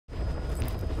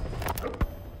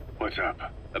What's up?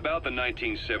 About the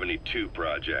 1972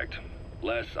 project.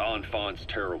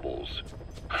 LesEnfantsTerribles.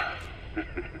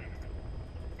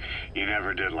 You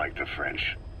never did like the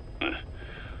French.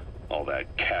 All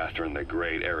that Catherine the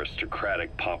Great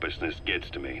aristocratic pompousness gets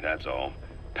to me, that's all.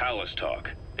 Palace talk.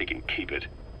 They can keep it.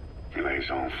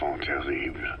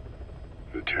 LesEnfantsTerribles.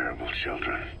 The terrible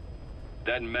children.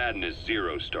 That madness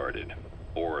Zero started.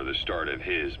 Or the start of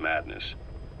his madness.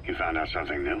 You found out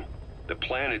something new? The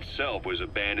plan itself was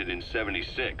abandoned in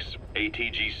 '76.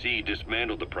 ATGC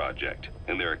dismantled the project,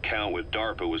 and their account with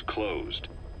DARPA was closed.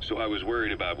 So I was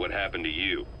worried about what happened to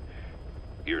you.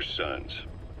 Your sons.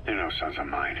 They're no sons of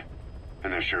mine.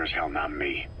 And they're sure as hell not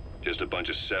me. Just a bunch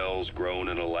of cells grown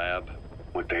in a lab?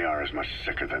 What they are is much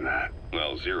sicker than that.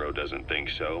 Well, Zero doesn't think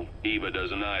so. Eva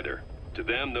doesn't either. To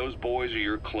them, those boys are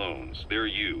your clones. They're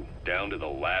you, down to the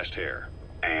last hair.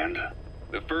 And?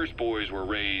 The first boys were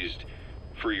raised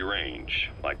free range,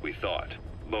 like we thought.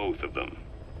 Both of them.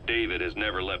 David has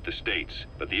never left the States,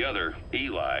 but the other,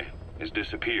 Eli, has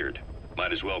disappeared.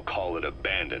 Might as well call it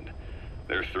abandoned.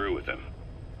 They're through with him.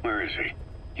 Where is he?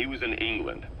 He was in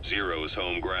England, Zero's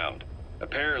home ground.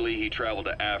 Apparently he traveled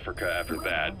to Africa after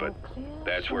that, but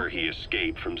that's where he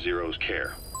escaped from Zero's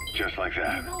care. Just like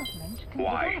that.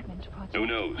 Why? Who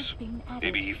knows?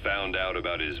 Maybe he found out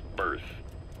about his birth.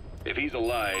 If he's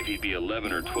alive, he'd be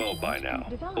 11 or 12 by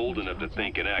now, old enough to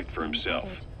think and act for himself.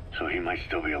 So he might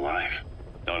still be alive.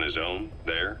 On his own,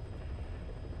 there?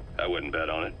 I wouldn't bet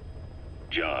on it.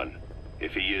 John,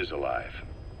 if he is alive,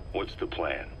 what's the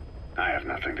plan? I have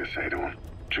nothing to say to him.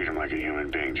 Treat him like a human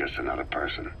being, just another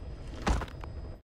person.